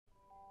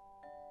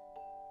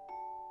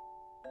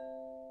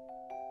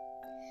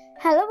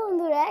Hello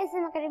বন্ধুরা,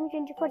 SM academy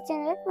 24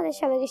 চ্যানেলে তোমাদের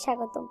সবাইকে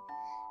স্বাগতম।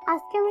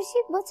 আজকে আমরা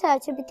শিখব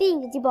ছায়াছবিতে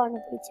ইংরেজি বর্ণ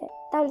পরিচয়।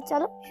 তাহলে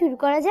চলো শুরু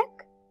করা যাক।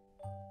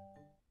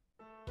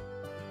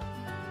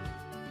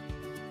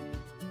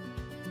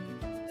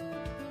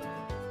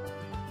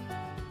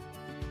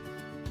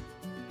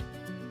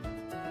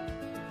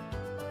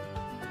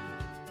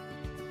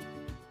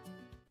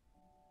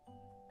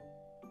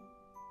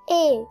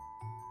 A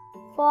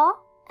for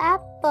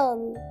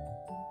apple.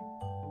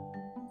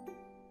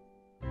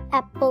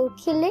 অ্যাপল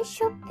খেলে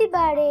শক্তি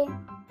বাড়ে।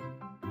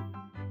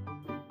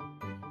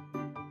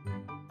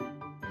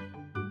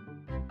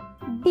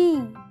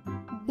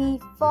 বি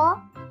ফর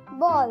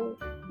বল,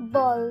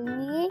 বল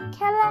নিয়ে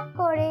খেলা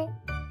করে।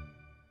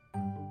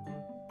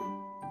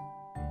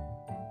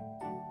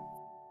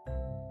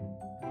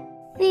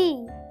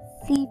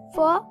 সি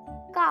ফর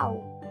কাউ,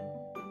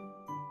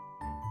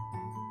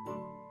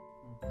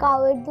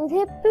 কাউয়ের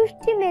দুধে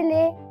পুষ্টি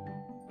মেলে।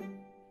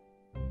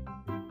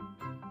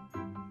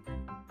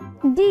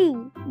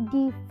 D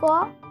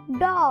for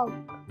dog,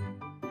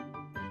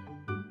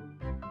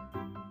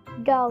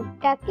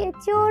 ডগটাকে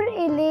চোর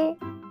এলে।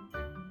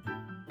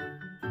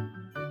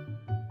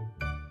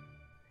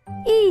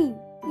 E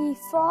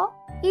for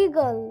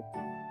eagle,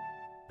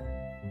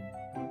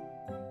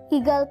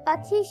 ঈগল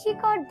পাখি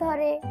শিকড়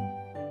ধরে।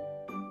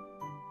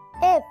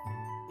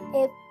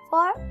 F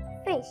for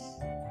fish,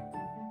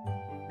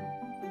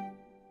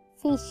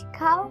 ফিশ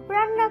খাও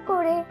রান্না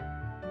করে।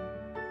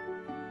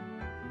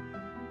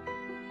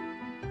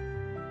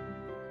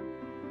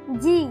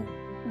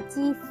 G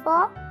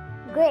for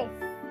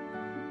grape,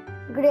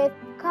 গ্রেপ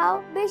খাও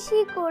বেশি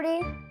করে।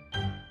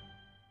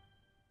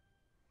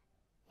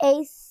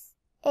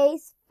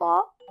 H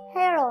for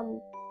heron,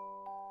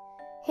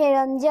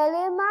 হেরন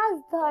জলে মাছ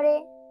ধরে।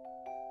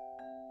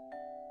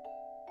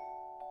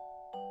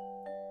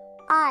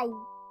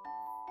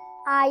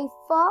 I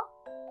for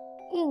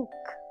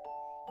ink,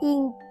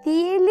 ইঙ্ক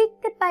দিয়ে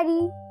লিখতে পারি।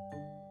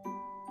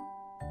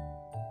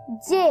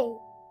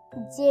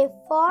 J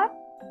for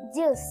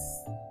juice,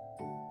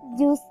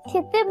 জুস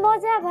খেতে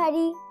মজা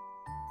ভারী।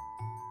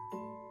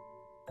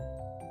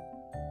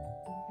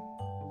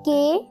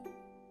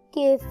 K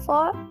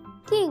for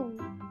king,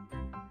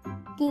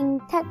 কিং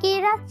থাকে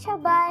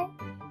রাজসভায়।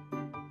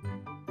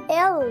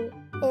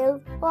 L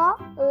for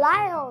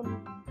lion,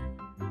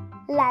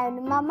 লায়ন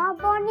মামা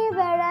বনে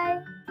বেড়ায়।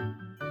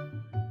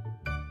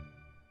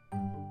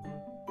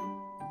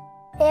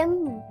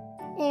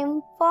 M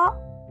for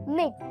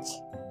meat,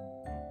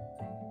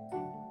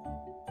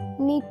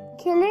 মিট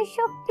খেলে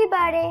শক্তি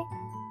বাড়ে।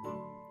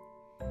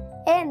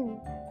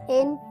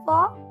 N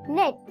for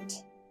net,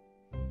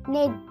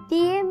 নেট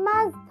দিয়ে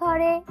মাছ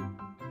ধরে।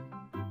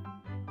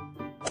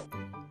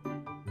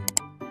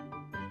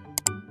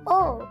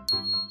 O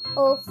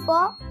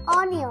for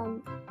onion,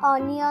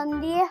 অনিয়ন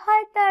দিয়ে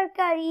হয়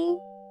তরকারি।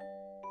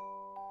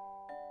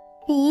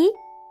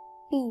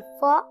 P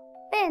for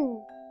pen,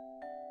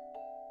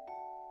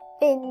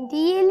 পেন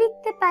দিয়ে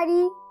লিখতে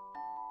পারি।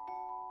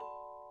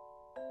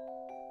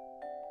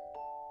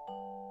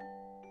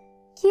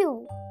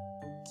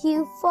 Q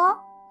for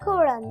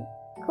কোরআন,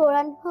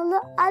 কোরআন হলো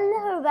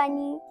আল্লাহর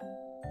বাণী।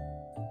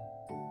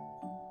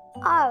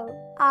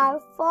 R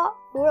for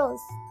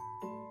rose,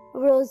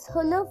 রোজ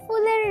হলো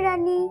ফুলের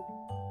রানী।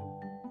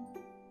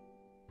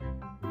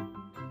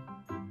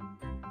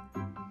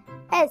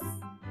 S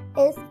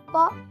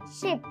for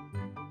ship,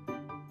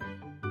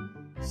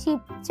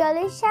 শিপ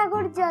চলে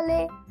সাগর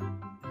জলে।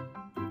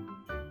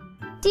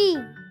 T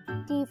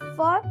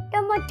for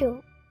টমেটো,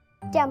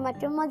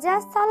 টমেটো মজা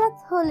সালাদ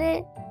হলে।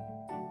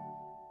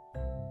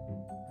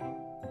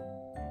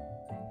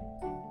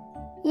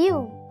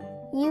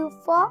 U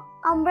for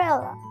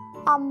umbrella,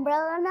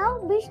 umbrella নাও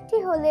বৃষ্টি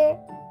হলে।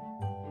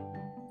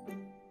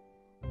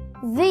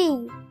 V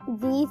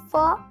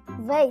for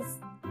vase,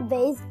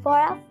 vase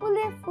ভরা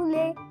ফুলে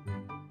ফুলে।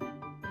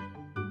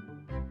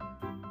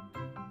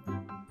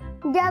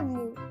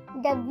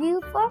 W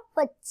for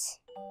watch,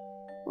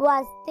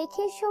 ওয়াচ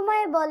দেখে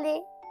সময় বলে।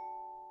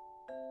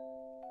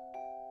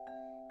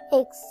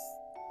 X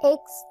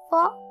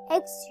for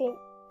x-ray,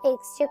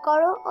 x-ray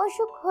করো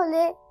অসুখ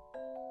হলে।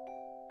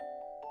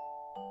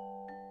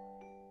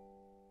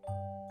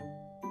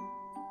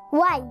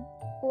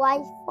 Y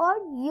for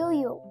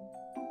yo-yo,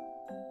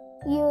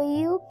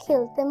 yo-yo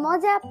খেলতে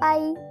মজা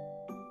পাই।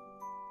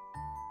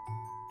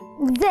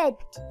 Z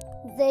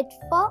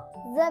for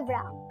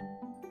zebra,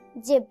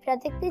 জেব্রা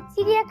দেখতে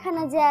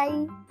চিড়িয়াখানা যাই।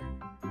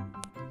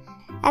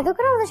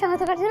 এতক্ষণ আমাদের সঙ্গে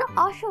থাকার জন্য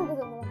অসংখ্য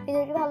ধন্যবাদ।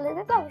 ভিডিওটি ভালো লাগে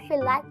থাকলে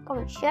অবশ্যই লাইক,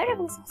 কমেন্ট, শেয়ার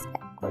এবং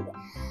সাবস্ক্রাইব করবে।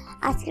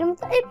 আজকের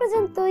মতো এই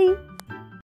পর্যন্তই।